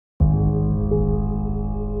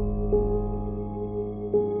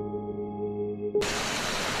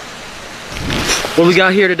What we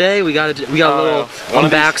got here today? We got a little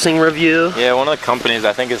unboxing review. Yeah, one of the companies,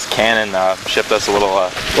 I think it's Canon, shipped us a little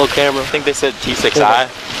camera. I think they said T6i.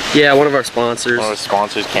 Yeah, one of our sponsors. One of our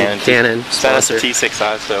sponsors, Canon. Canon Sent us a sponsor.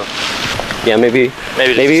 T6i, so yeah, maybe you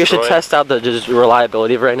should destroy it. test out the just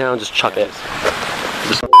reliability of it right now and just chuck it.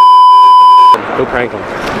 Just go prank them.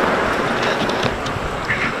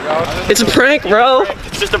 It's a prank, bro.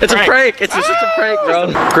 It's just a prank. It's a prank. It's just a prank,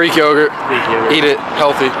 bro. Greek yogurt. Eat it.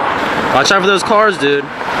 Healthy. Watch out for those cars, dude.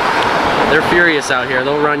 They're furious out here.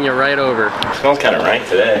 They'll run you right over. Smells kind of rank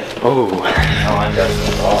today. Oh. I like that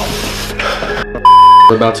at all.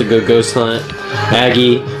 We're about to go ghost hunt.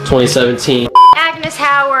 Aggie 2017. Agnes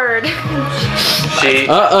Howard.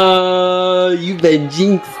 You've been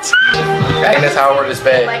jinxed. Agnes Howard is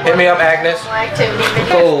bad. Hit me up, Agnes.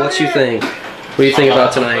 Cole, what you think? What do you think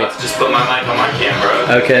about tonight? Just put my mic on my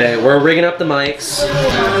camera. Okay, we're rigging up the mics.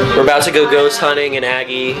 We're about to go ghost hunting in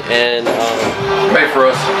Aggie, and Pray for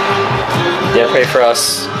us. yeah, pray for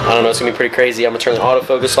us. I don't know, it's gonna be pretty crazy. I'm gonna turn the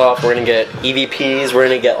autofocus off. We're gonna get EVPs. We're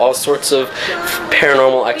gonna get all sorts of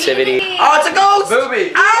paranormal activity. Oh, it's a ghost!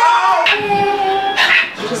 Booby! Ow!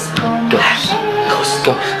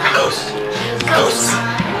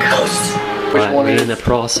 Ghost. Right, we're in the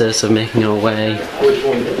process of making our way.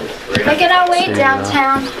 Making our way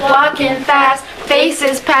downtown, walking fast,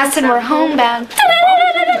 faces passing, we're homebound.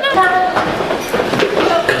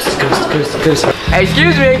 Ghost. Hey,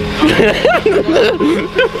 excuse me!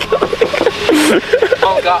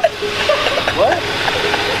 Oh, God. What?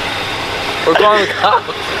 We're calling the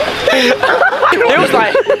cops. He was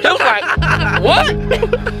like, what?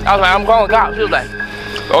 I was like, I'm calling the cops. He was like,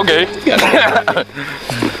 okay.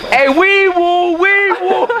 Hey, wee woo.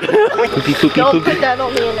 Don't put that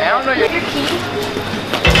on the internet. I don't know your key.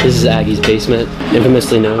 This is Aggie's basement,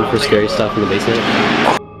 infamously known for scary stuff in the basement.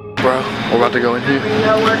 Bro, we're about to go in here.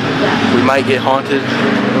 No work with that. We might get haunted.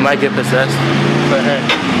 We might get possessed. But hey,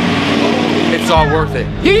 it's all worth it.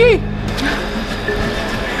 Yee!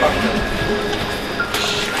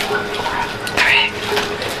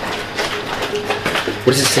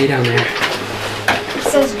 What does it say down there? It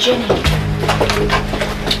says Jenny.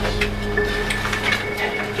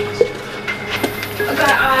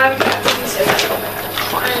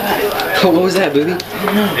 Oh, what was that, booby?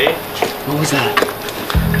 Hey? What was that?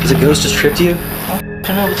 Was a ghost just tripped you? I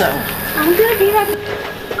don't know what that was. I'm gonna be right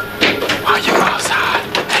back. Why you go outside?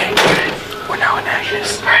 Hey, we're now in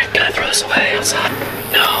Agnes. Alright, can I throw this away outside?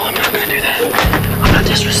 No, I'm not gonna do that. I'm not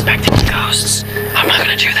disrespecting the ghosts. I'm not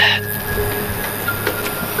gonna do that.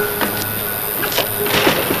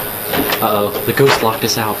 Uh-oh, the ghost locked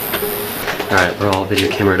us out. Alright, we're all video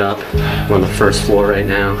cameraed up. We're on the first floor right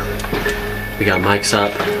now. We got mics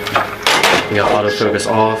up. We got autofocus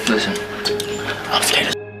off. Listen, I'm scared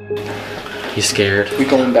as You scared? we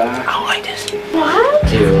going back. I don't like this. What?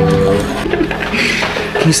 Ew.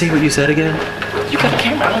 Can you say what you said again? You got a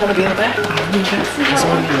camera. I don't want to be in the back. I don't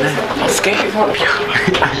want to be in the back. I'm scared.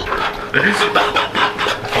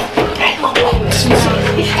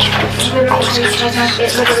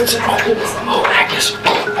 Oh, Agnes.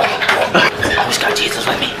 I always got Jesus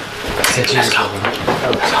with me. Let's go.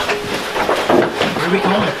 Where are we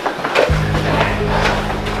going?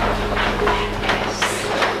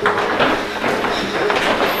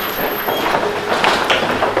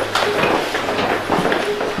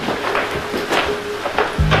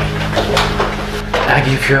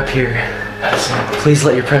 Aggie, if you're up here, please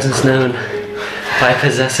let your presence known by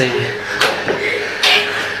possessing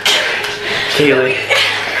Kaylee.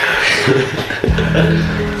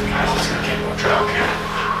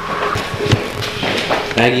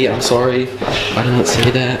 Aggie, I'm sorry. I did not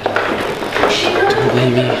say that. Don't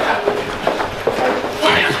blame me.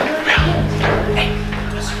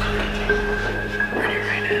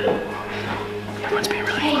 Everyone's being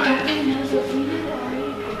really quiet.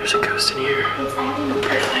 There's a ghost in here.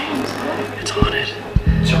 Apparently. It's haunted.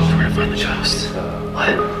 So we're gonna find the ghost.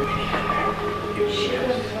 What?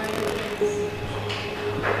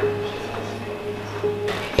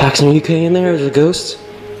 Paxton, are you okay in there? Is there a ghost?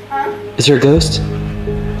 Huh? Is there a ghost?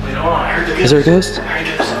 Is there a ghost?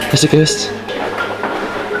 There's a ghost. You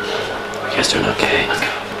guys doing okay? Let's go.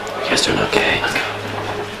 You guys doing okay? Let's go.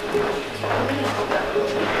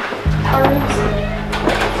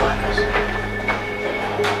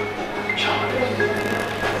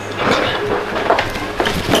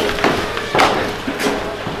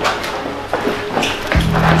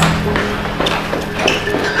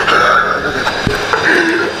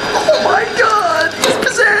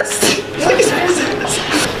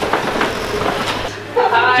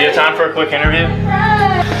 Do you have time for a quick interview?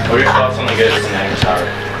 What are your thoughts on the ghost in Agnes Howard?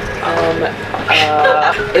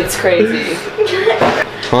 It's crazy.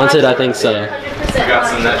 Haunted, I think so.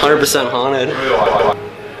 100% 100% haunted.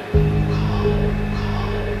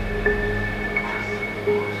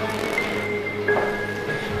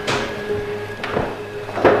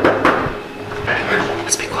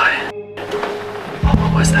 Let's be quiet. Oh,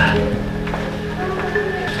 what was that?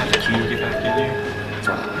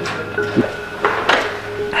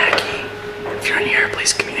 Aggie, if you're in here,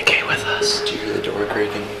 please communicate with us. Did you hear the door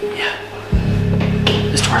creaking? Yeah.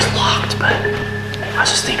 This door's locked, but I was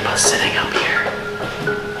just thinking about sitting up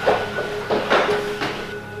here.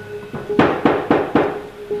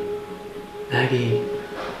 Aggie,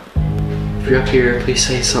 if you're up here, please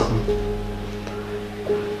say something.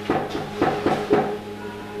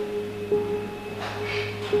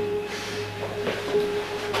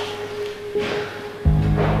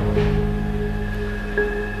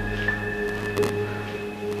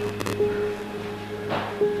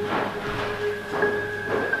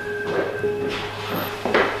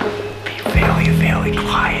 Be very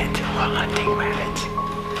quiet. We're hunting rabbits.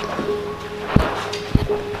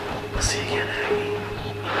 We'll see you again,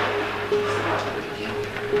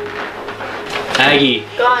 Aggie. Aggie,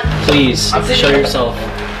 please show yourself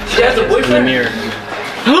She has a in the boyfriend? mirror.